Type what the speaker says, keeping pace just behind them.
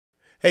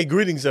Hey,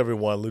 greetings,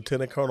 everyone.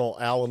 Lieutenant Colonel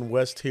Alan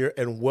West here,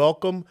 and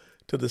welcome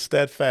to the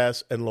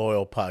Steadfast and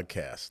Loyal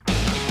podcast.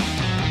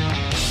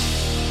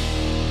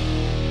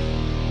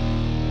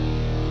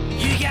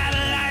 You gotta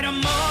light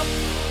 'em up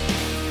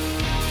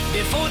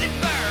before they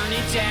burn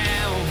it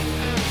down.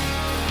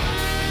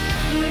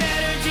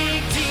 Better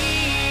dig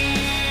deep,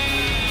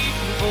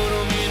 put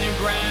 'em in the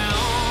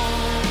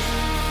ground.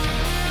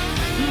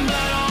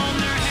 Blood on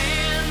their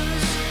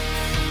hands,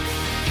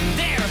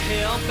 they're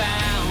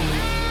hellbound.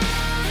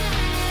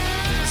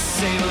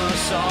 Save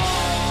us all.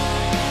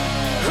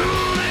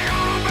 Ooh, they're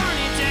gonna burn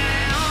it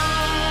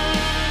down.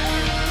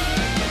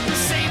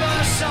 Save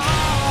us all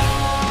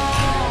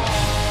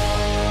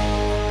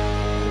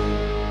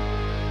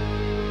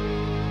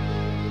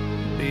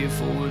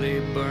before they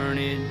burn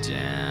it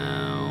down.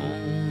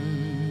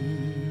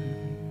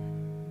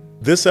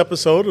 This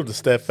episode of the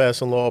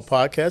Steadfast and Loyal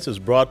podcast is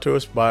brought to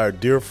us by our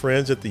dear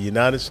friends at the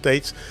United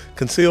States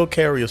Concealed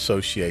Carry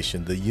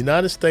Association. The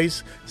United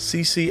States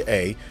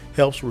CCA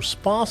helps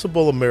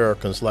responsible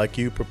Americans like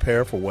you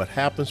prepare for what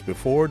happens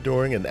before,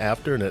 during, and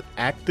after an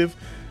active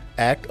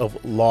act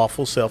of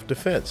lawful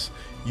self-defense.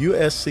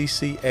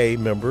 USCCA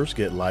members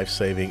get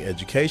life-saving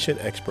education,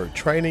 expert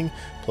training,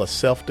 plus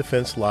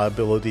self-defense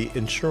liability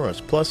insurance.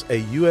 Plus, a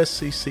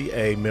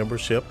USCCA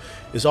membership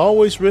is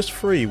always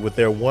risk-free with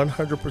their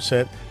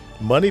 100%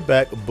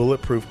 money-back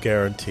bulletproof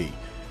guarantee.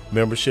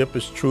 Membership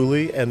is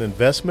truly an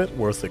investment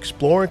worth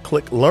exploring.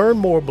 Click Learn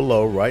More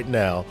below right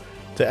now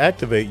to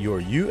activate your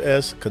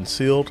U.S.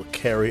 Concealed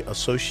Carry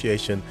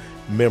Association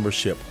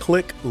membership.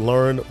 Click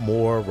Learn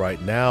More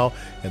right now.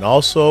 And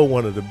also,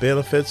 one of the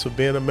benefits of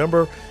being a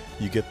member,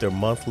 you get their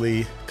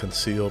monthly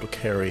Concealed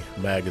Carry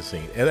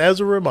magazine. And as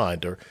a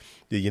reminder,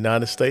 the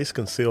United States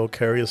Concealed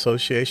Carry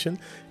Association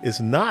is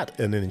not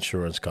an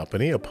insurance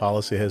company. A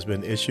policy has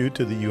been issued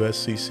to the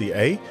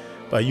USCCA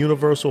by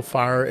Universal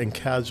Fire and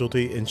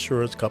Casualty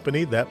Insurance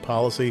Company. That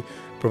policy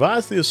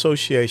provides the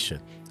association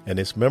and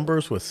its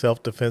members with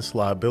self-defense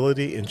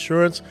liability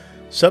insurance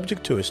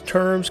subject to its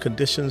terms,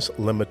 conditions,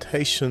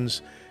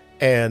 limitations,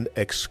 and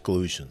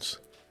exclusions.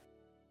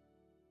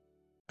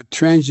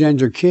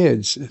 Transgender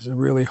kids is a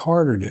really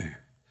harder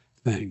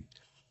thing.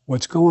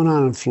 What's going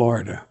on in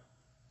Florida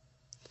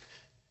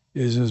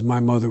is, as my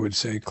mother would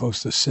say,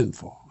 close to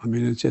sinful. I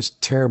mean, it's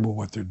just terrible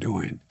what they're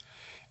doing.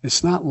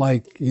 It's not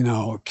like,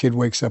 a kid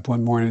wakes up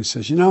one morning and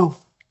says,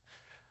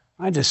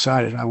 I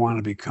decided I want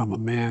to become a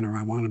man, or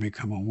I want to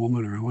become a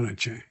woman, or I want to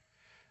change.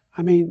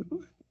 I mean,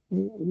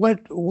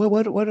 what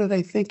are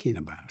they thinking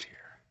about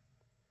here?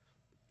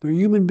 They're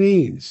human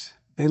beings.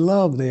 They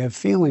love, they have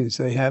feelings,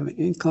 they have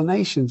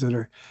inclinations that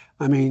are,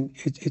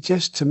 it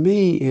just, to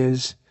me,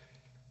 is,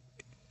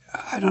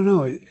 I don't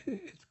know,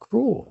 it's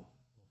cruel.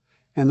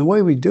 And the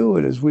way we do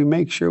it is we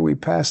make sure we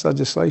pass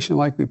legislation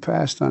like we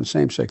passed on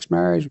same-sex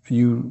marriage.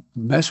 You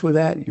mess with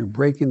that, you're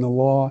breaking the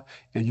law,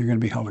 and you're going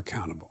to be held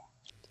accountable.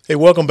 Hey,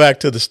 welcome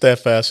back to the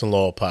Steadfast and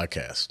Loyal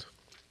podcast.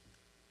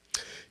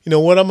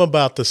 What I'm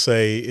about to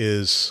say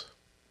is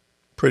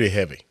pretty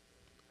heavy,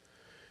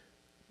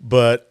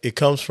 but it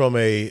comes from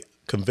a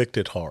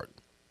convicted heart.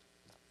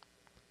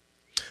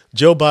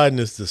 Joe Biden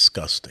is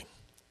disgusting.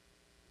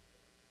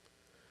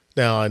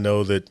 Now, I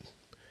know that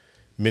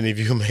many of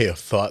you may have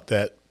thought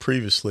that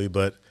previously,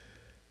 but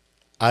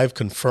I've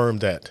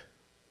confirmed that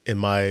in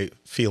my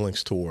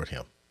feelings toward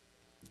him.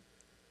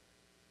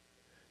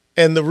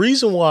 And the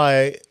reason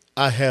why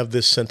I have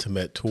this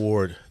sentiment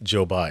toward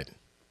Joe Biden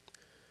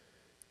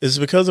is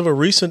because of a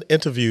recent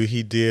interview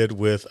he did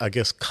with, I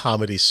guess,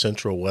 Comedy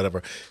Central,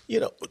 whatever.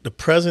 The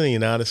president of the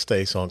United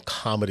States on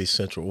Comedy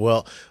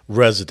Central,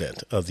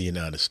 resident of the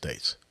United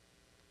States.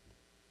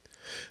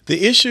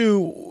 The issue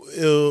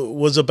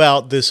was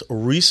about this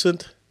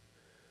recent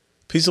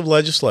piece of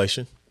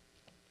legislation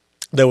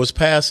that was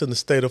passed in the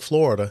state of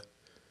Florida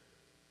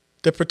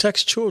that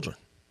protects children.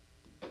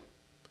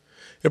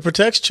 It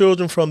protects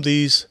children from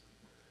these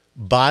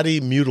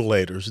body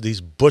mutilators,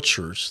 these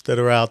butchers that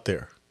are out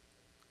there.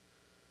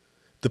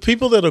 The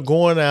people that are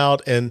going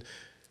out and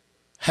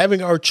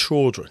having our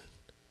children,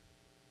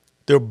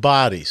 their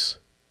bodies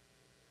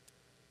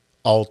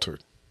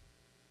altered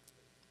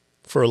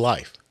for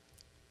life,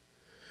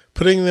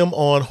 putting them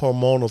on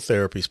hormonal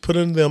therapies,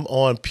 putting them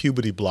on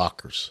puberty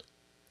blockers.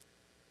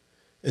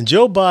 And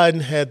Joe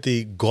Biden had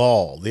the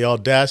gall, the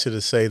audacity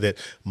to say that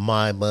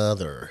my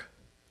mother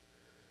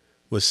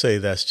would say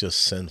that's just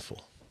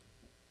sinful.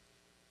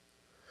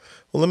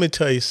 Well, let me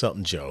tell you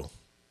something, Joe.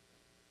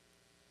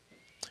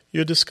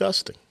 You're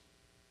disgusting.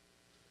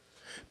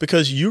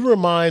 Because you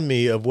remind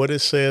me of what it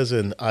says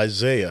in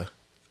Isaiah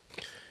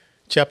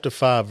chapter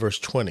 5, verse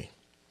 20.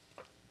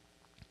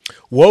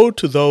 Woe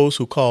to those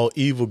who call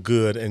evil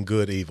good and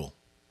good evil,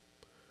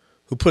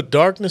 who put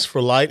darkness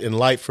for light and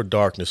light for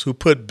darkness, who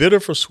put bitter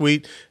for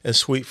sweet and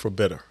sweet for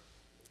bitter.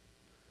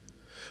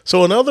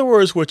 So in other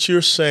words, what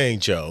you're saying,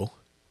 Joe,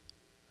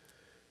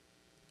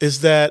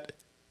 is that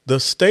the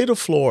state of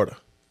Florida,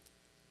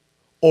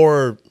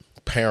 or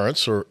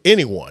parents or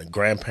anyone,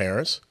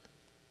 grandparents,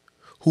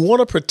 who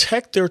want to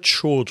protect their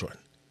children,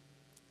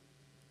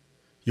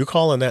 you're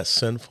calling that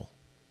sinful.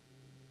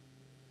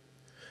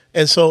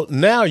 And so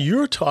now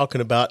you're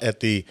talking about at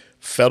the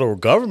federal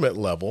government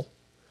level,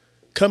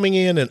 coming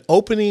in and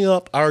opening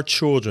up our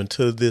children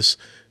to this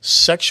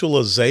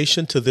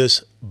sexualization, to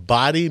this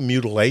body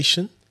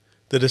mutilation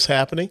that is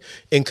happening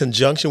in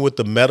conjunction with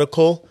the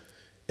medical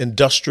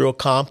industrial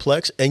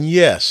complex. And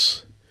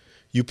yes,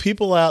 you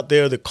people out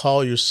there that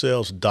call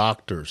yourselves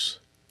doctors,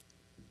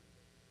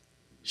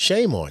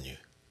 shame on you.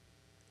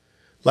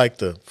 Like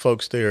the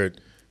folks there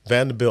at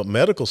Vanderbilt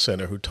Medical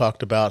Center who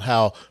talked about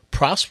how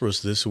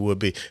prosperous this would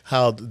be,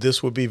 how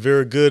this would be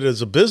very good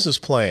as a business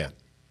plan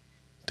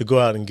to go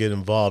out and get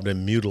involved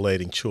in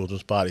mutilating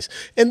children's bodies.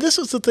 And this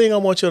is the thing I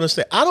want you to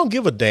understand. I don't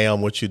give a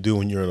damn what you do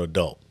when you're an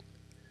adult.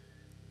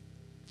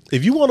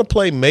 If you want to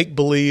play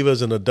make-believe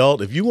as an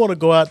adult, if you want to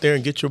go out there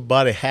and get your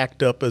body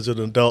hacked up as an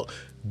adult,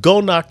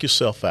 go knock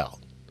yourself out.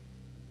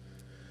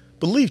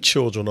 But leave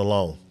children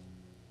alone.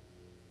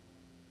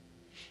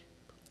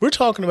 We're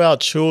talking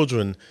about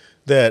children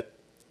that,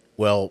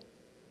 well,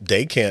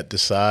 they can't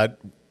decide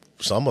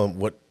some of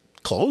what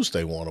clothes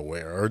they want to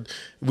wear. Or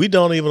we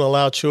don't even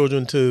allow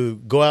children to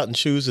go out and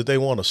choose that they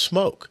want to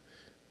smoke,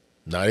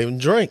 not even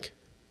drink.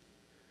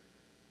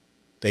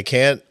 They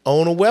can't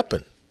own a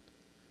weapon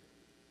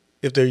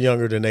if they're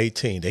younger than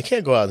 18. They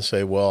can't go out and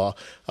say, well,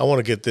 I want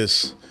to get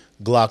this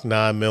Glock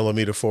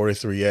 9mm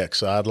 43X.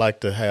 So I'd like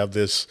to have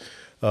this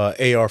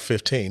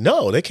AR-15.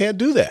 No, they can't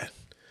do that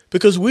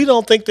because we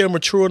don't think they're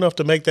mature enough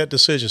to make that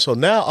decision. So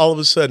now all of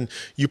a sudden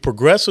you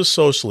progressive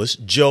socialists,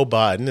 Joe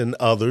Biden and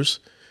others,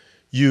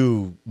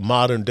 you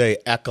modern day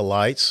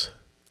acolytes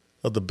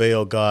of the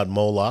Baal god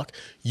Moloch,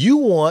 you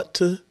want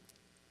to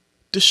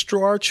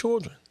destroy our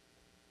children.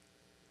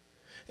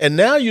 And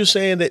now you're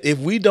saying that if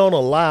we don't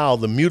allow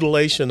the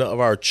mutilation of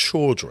our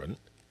children,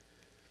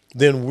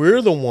 then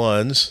we're the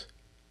ones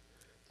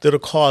that are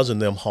causing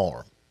them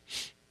harm.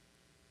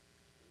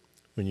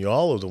 When you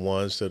all are the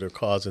ones that are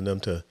causing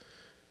them to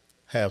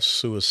have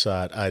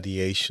suicide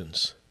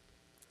ideations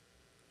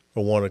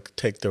or want to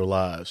take their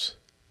lives.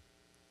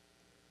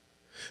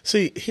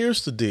 See,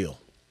 here's the deal.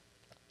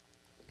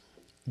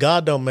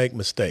 God don't make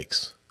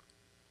mistakes.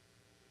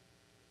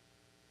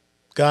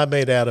 God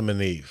made Adam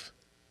and Eve.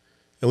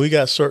 And we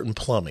got certain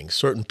plumbing,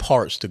 certain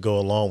parts to go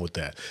along with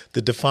that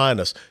define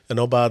us. And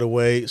oh, by the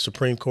way,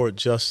 Supreme Court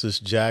Justice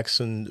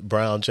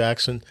Brown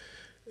Jackson,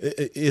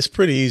 it's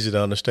pretty easy to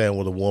understand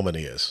what a woman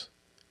is.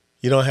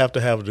 You don't have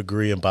to have a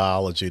degree in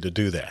biology to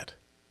do that.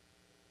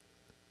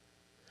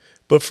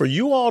 But for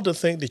you all to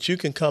think that you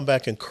can come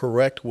back and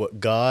correct what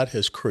God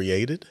has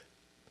created,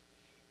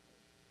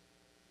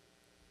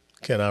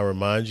 can I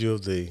remind you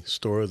of the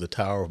story of the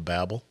Tower of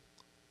Babel?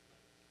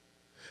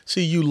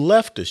 See, you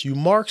leftists, you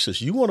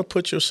Marxists, you want to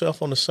put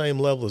yourself on the same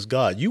level as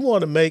God. You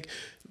want to make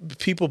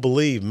people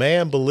believe,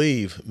 man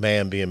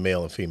being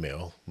male and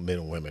female, men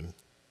and women.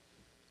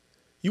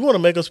 You want to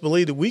make us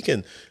believe that we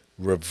can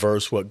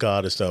reverse what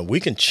God has done. We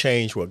can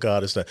change what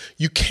God has done.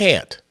 You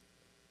can't.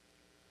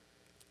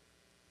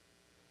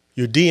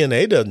 Your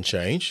DNA doesn't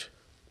change.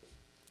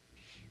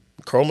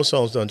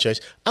 Chromosomes don't change.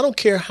 I don't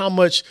care how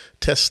much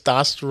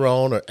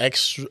testosterone or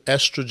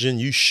estrogen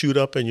you shoot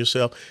up in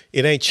yourself.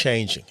 It ain't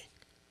changing.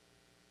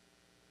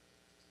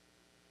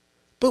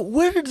 But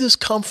where did this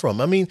come from?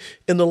 I mean,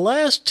 in the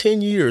last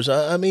 10 years,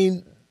 I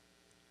mean,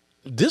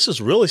 this is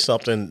really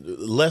something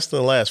less than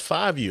the last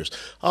 5 years.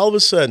 All of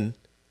a sudden,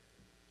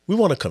 we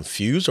want to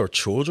confuse our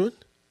children.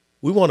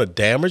 We want to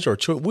damage our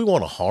children. We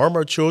want to harm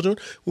our children.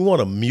 We want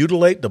to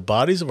mutilate the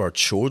bodies of our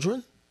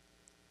children.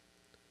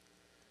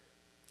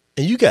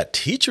 And you got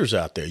teachers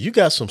out there. You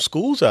got some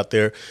schools out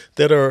there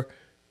that are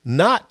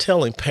not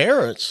telling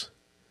parents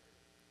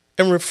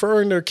and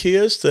referring their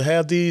kids to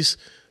have these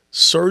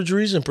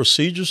surgeries and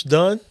procedures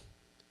done.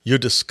 You're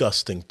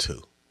disgusting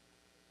too.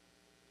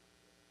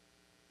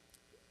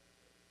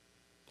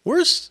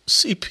 Where's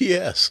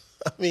CPS?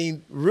 I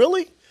mean,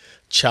 really?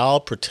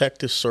 Child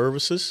Protective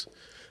Services?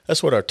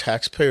 That's what our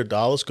taxpayer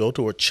dollars go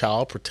to, our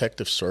Child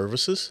Protective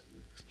Services.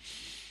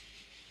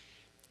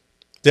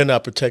 They're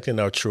not protecting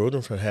our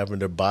children from having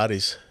their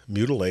bodies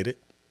mutilated.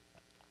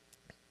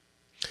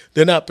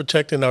 They're not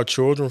protecting our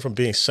children from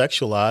being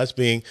sexualized,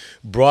 being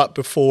brought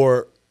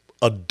before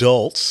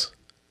adults,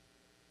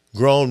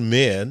 grown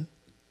men,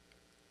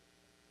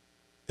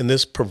 in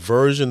this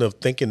perversion of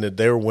thinking that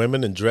they're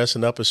women and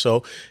dressing up as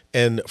so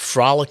and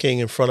frolicking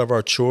in front of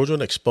our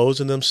children,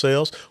 exposing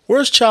themselves.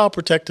 Where's Child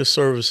Protective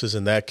Services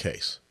in that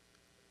case?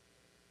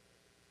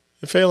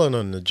 You're failing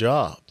on the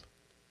job.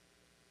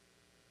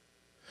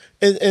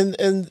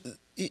 And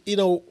you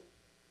know,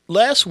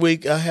 last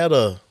week I had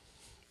a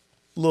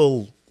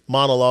little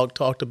monologue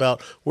talked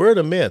about where are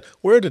the men?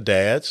 Where are the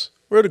dads?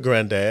 Where are the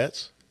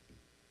granddads?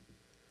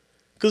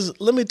 Because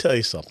let me tell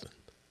you something.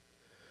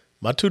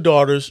 My two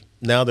daughters,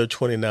 now they're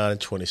 29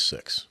 and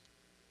 26.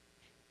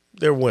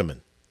 They're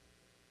women.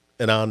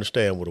 And I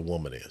understand what a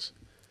woman is.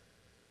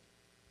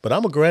 But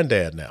I'm a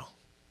granddad now.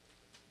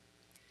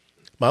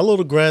 My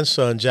little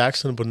grandson,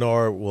 Jackson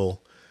Bernard,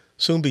 will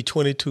soon be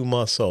 22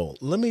 months old.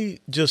 Let me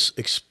just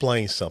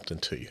explain something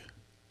to you.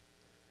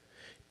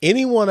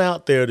 Anyone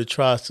out there that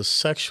tries to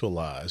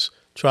sexualize,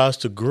 tries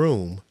to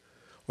groom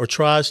or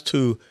tries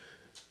to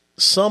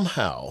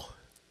somehow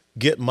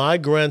get my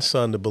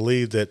grandson to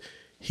believe that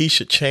he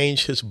should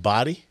change his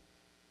body,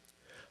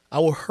 I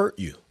will hurt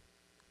you.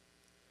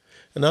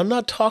 And I'm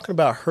not talking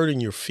about hurting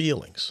your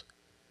feelings.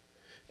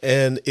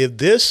 And if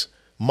this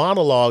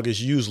monologue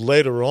is used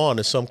later on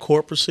in some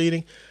court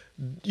proceeding,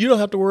 you don't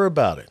have to worry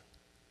about it.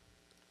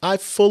 I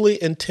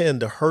fully intend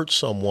to hurt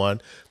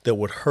someone that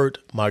would hurt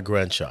my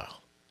grandchild,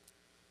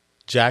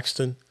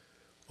 Jackson,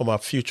 or my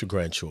future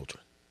grandchildren.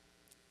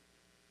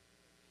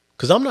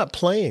 Because I'm not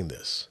playing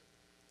this.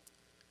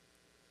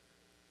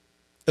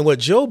 And what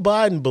Joe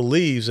Biden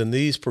believes, and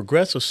these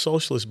progressive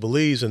socialists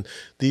believes, and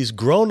these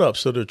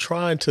grown-ups that are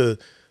trying to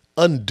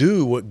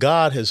undo what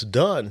God has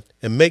done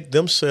and make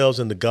themselves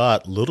into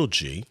God, little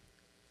g,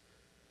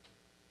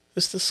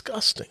 it's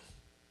disgusting.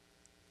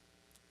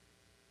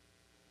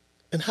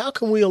 And how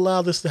can we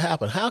allow this to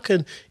happen? How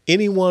can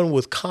anyone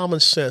with common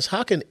sense,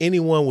 how can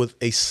anyone with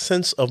a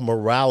sense of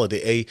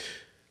morality,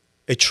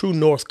 a true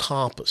north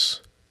compass,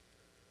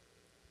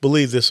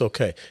 believe this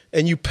okay?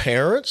 And you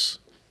parents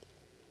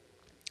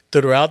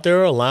that are out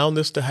there allowing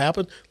this to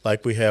happen,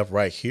 like we have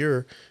right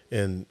here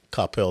in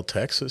Coppell,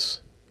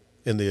 Texas,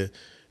 in the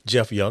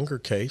Jeff Younger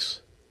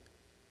case,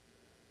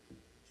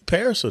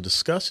 parents are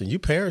disgusting. You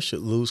parents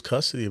should lose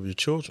custody of your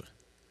children.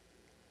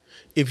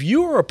 If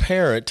you are a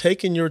parent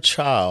taking your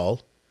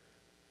child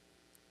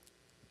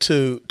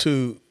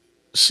to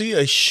see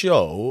a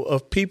show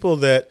of people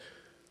that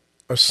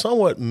are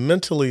somewhat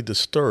mentally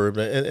disturbed,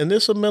 and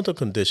this is a mental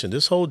condition,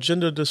 this whole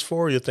gender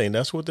dysphoria thing,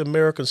 that's what the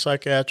American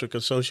Psychiatric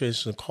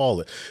Association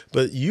call it.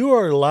 But you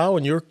are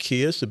allowing your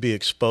kids to be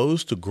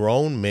exposed to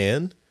grown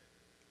men,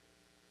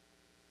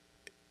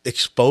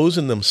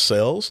 exposing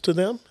themselves to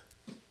them.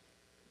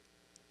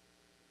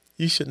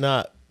 You should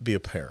not be a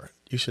parent.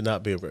 You should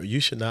not be a parent. You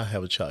should not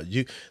have a child.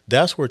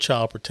 That's where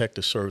Child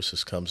Protective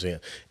Services comes in.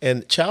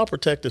 And Child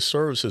Protective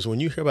Services, when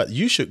you hear about it,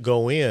 you should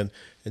go in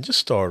and just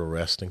start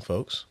arresting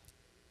folks.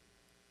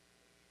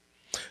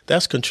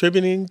 That's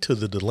contributing to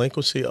the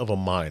delinquency of a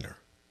minor.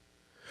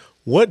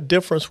 What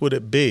difference would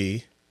it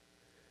be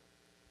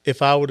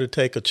if I were to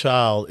take a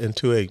child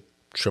into a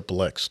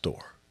XXX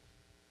store?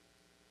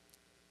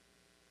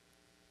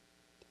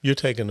 You're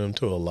taking them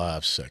to a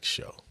live sex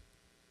show.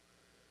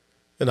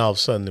 And all of a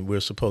sudden, we're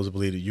supposed to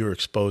believe that you're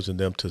exposing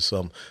them to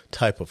some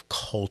type of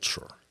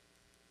culture.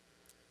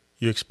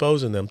 You're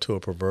exposing them to a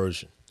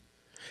perversion.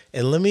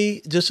 And let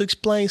me just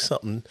explain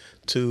something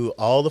to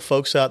all the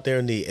folks out there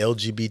in the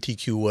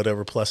LGBTQ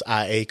whatever plus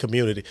IA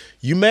community.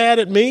 You mad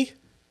at me?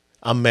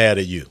 I'm mad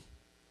at you.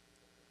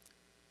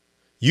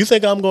 You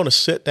think I'm going to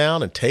sit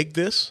down and take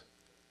this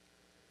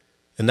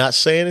and not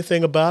say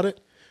anything about it?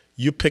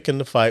 You're picking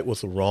the fight with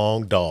the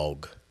wrong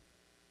dog.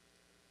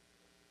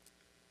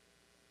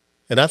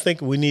 And I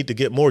think we need to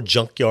get more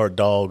junkyard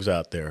dogs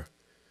out there.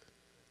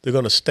 They're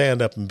going to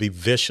stand up and be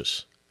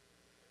vicious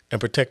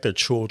and protect their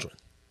children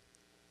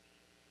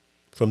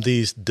from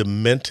these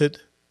demented,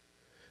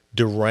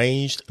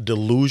 deranged,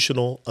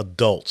 delusional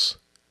adults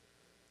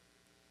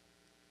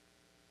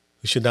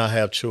who should not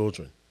have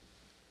children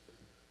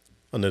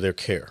under their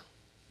care.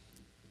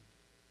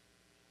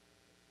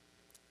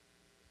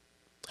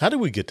 How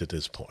did we get to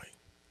this point?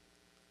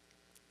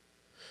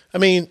 I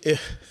mean,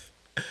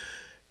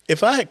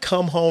 if I had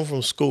come home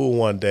from school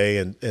one day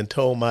and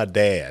told my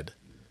dad,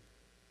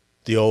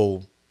 the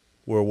old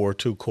World War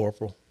II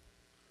corporal,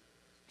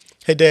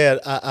 hey, Dad,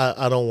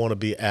 I don't want to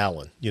be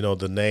Alan,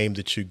 the name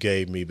that you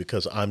gave me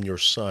because I'm your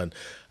son.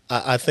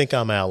 I think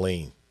I'm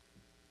Aline.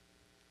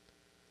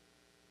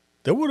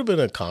 There would have been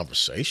a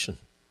conversation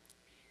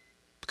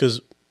because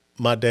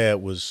my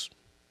dad was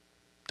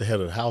the head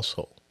of the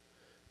household.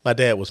 My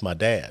dad was my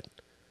dad.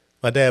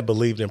 My dad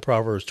believed in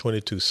Proverbs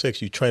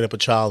 22:6. You train up a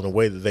child in a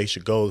way that they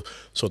should go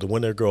so that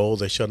when they grow old,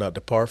 they shall not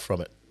depart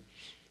from it.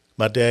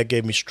 My dad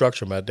gave me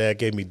structure. My dad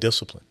gave me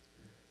discipline.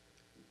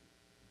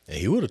 And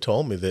he would have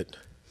told me that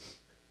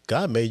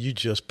God made you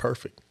just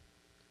perfect.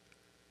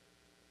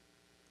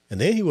 And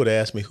then he would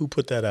ask me, who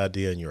put that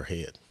idea in your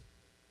head?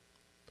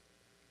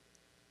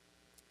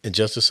 And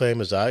just the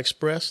same as I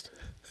expressed,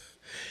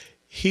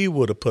 he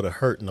would have put a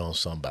hurting on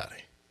somebody.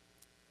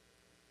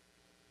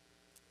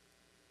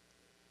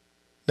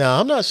 Now,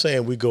 I'm not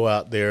saying we go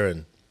out there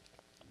and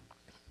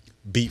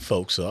beat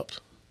folks up.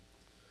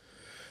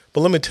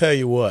 But let me tell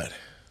you what.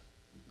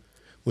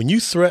 When you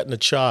threaten a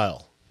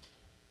child,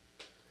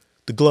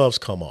 the gloves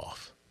come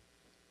off.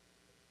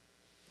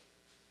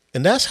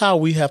 And that's how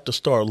we have to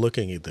start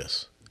looking at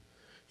this.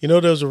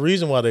 There's a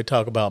reason why they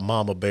talk about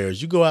mama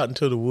bears. You go out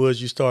into the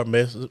woods, you start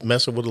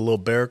messing with a little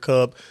bear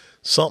cub,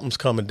 something's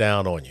coming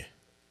down on you.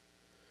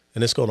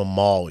 And it's going to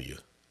maul you.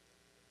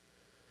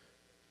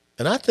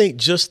 And I think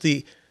just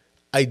the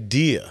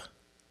idea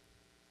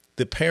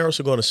that parents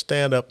are going to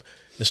stand up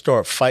and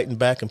start fighting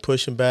back and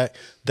pushing back,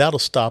 that'll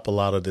stop a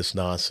lot of this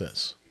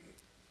nonsense.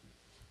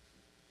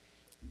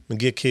 And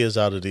get kids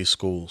out of these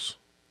schools.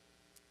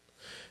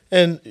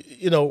 And,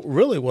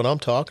 really what I'm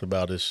talking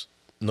about is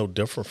no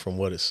different from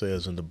what it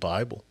says in the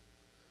Bible.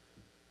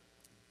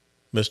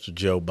 Mr.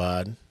 Joe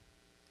Biden.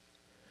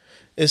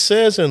 It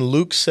says in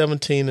Luke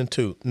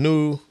 17:2,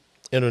 New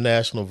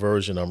International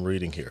Version I'm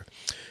reading here.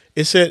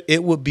 It said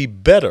it would be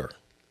better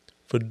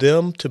for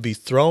them to be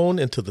thrown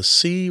into the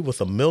sea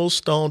with a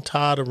millstone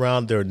tied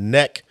around their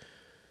neck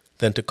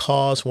than to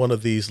cause one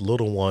of these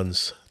little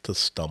ones to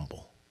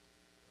stumble.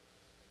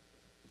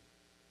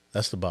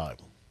 That's the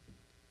Bible.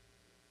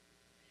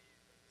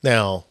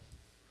 Now,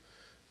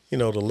 the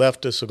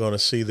leftists are going to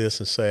see this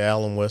and say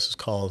Alan West is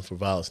calling for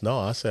violence. No,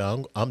 I say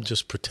I'm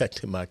just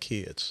protecting my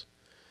kids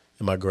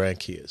and my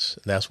grandkids.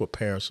 And that's what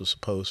parents are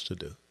supposed to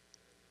do.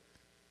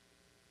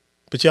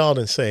 But y'all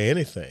didn't say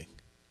anything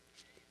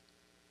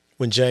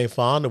when Jane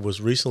Fonda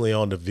was recently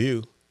on The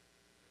View,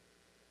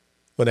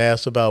 when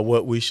asked about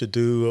what we should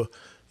do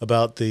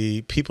about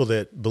the people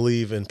that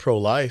believe in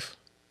pro-life.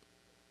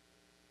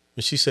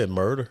 And she said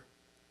murder.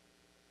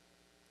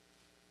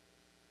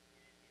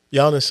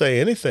 Y'all didn't say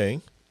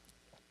anything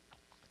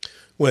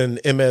when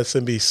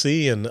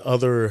MSNBC and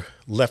other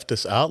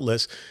leftist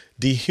outlets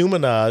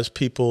dehumanize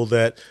people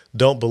that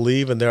don't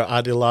believe in their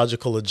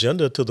ideological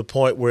agenda to the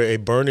point where a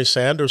Bernie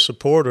Sanders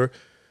supporter,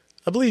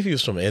 I believe he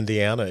was from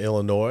Indiana,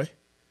 Illinois,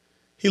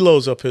 he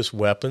loads up his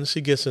weapons,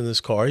 he gets in his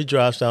car, he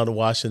drives down to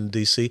Washington,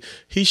 D.C.,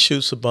 he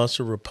shoots a bunch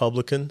of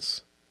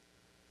Republicans,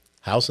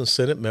 House and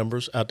Senate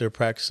members out there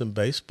practicing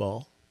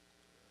baseball,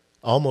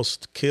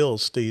 almost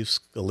killed Steve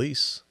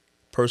Scalise,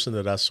 person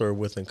that I served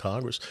with in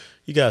Congress.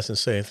 You guys didn't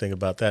say anything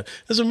about that.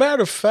 As a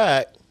matter of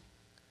fact,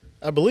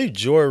 I believe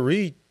Joy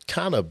Reid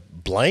kind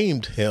of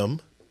blamed him,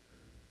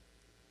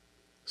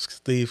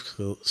 Steve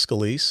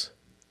Scalise,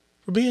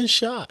 for being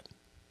shot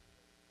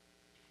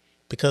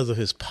because of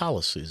his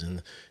policies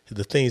and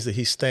the things that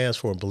he stands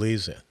for and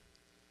believes in.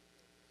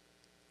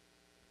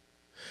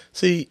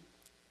 See,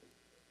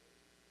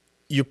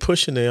 you're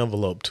pushing the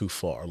envelope too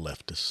far,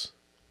 leftists.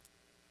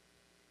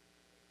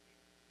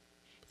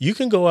 You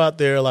can go out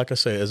there, like I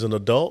say, as an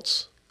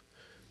adult,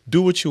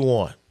 do what you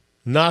want.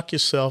 Knock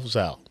yourselves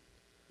out.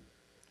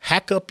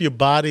 Hack up your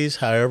bodies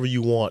however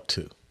you want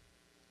to.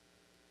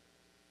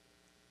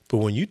 But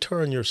when you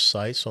turn your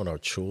sights on our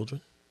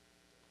children,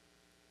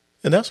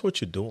 and that's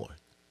what you're doing,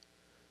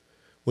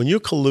 when you're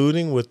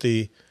colluding with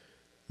the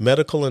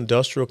medical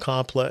industrial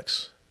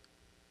complex,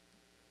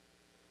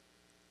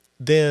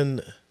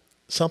 then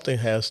something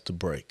has to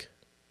break.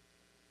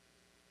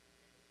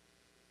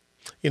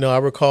 I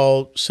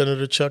recall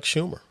Senator Chuck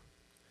Schumer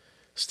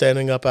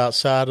standing up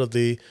outside of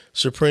the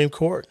Supreme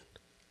Court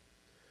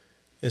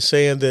and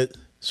saying that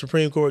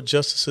Supreme Court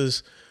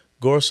Justices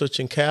Gorsuch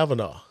and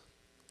Kavanaugh,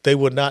 they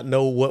would not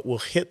know what will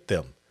hit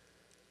them.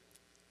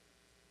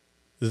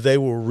 They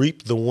will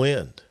reap the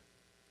wind.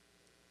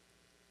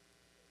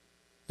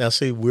 Now,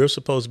 see, we're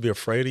supposed to be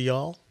afraid of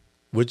y'all.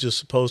 We're just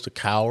supposed to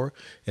cower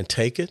and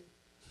take it.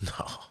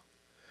 No,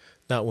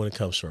 not when it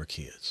comes to our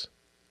kids.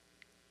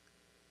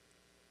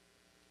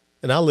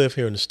 And I live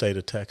here in the state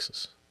of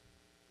Texas.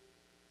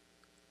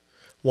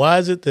 Why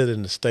is it that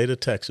in the state of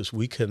Texas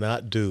we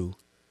cannot do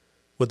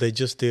what they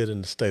just did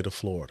in the state of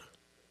Florida?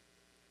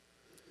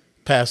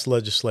 Pass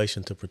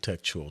legislation to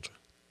protect children.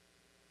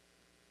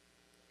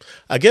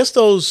 I guess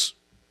those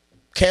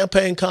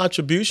campaign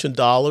contribution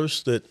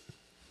dollars that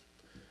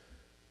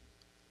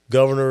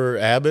Governor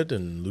Abbott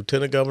and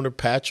Lieutenant Governor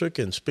Patrick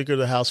and Speaker of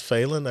the House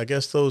Phelan, I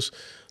guess those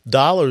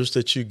dollars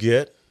that you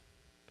get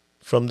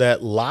from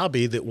that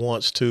lobby that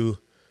wants to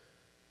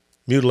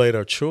mutilate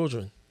our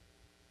children,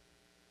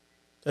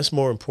 that's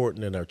more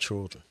important than our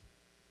children.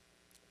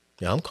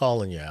 Yeah, I'm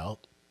calling you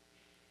out.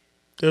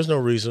 There's no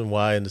reason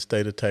why in the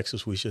state of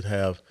Texas we should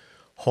have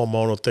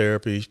hormonal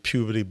therapies,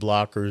 puberty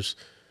blockers,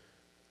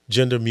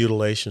 gender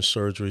mutilation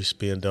surgeries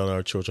being done on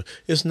our children.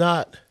 It's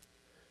not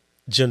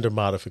gender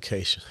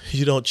modification.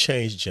 You don't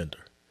change gender.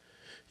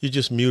 You're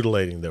just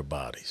mutilating their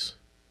bodies.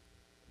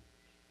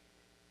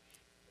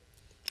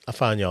 I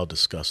find y'all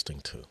disgusting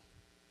too.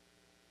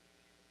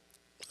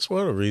 That's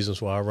one of the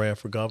reasons why I ran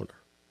for governor.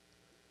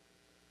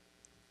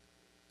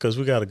 Because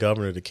we got a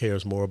governor that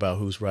cares more about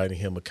who's writing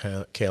him a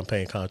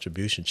campaign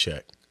contribution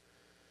check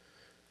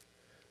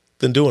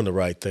than doing the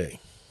right thing.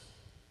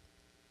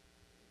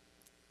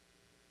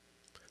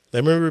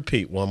 Let me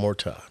repeat one more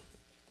time.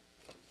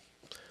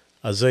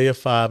 Isaiah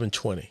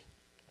 5:20,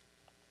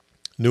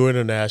 New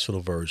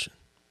International Version.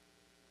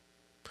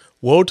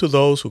 Woe to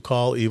those who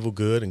call evil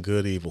good and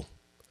good evil,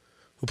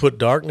 who put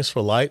darkness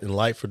for light and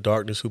light for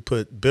darkness, who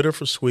put bitter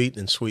for sweet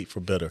and sweet for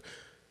bitter.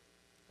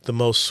 The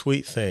most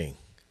sweet thing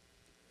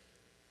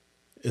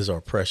is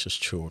our precious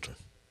children.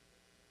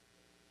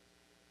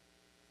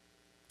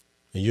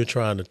 And you're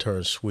trying to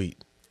turn sweet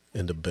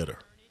into bitter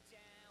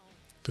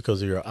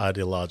because of your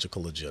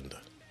ideological agenda.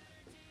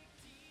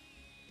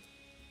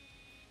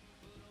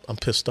 I'm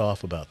pissed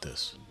off about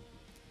this.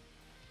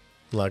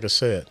 Like I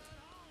said,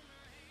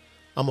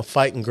 I'm a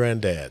fighting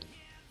granddad.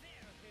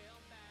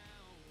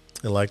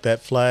 And like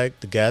that flag,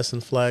 the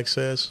Gadsden flag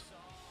says,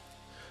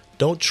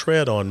 don't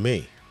tread on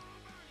me.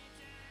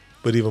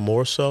 But even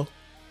more so,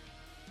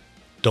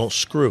 don't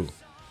screw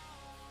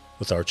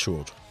with our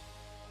children.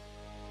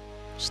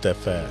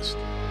 Steadfast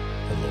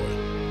and loyal.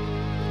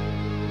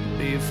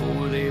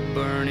 before they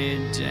burn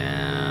it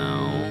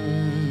down.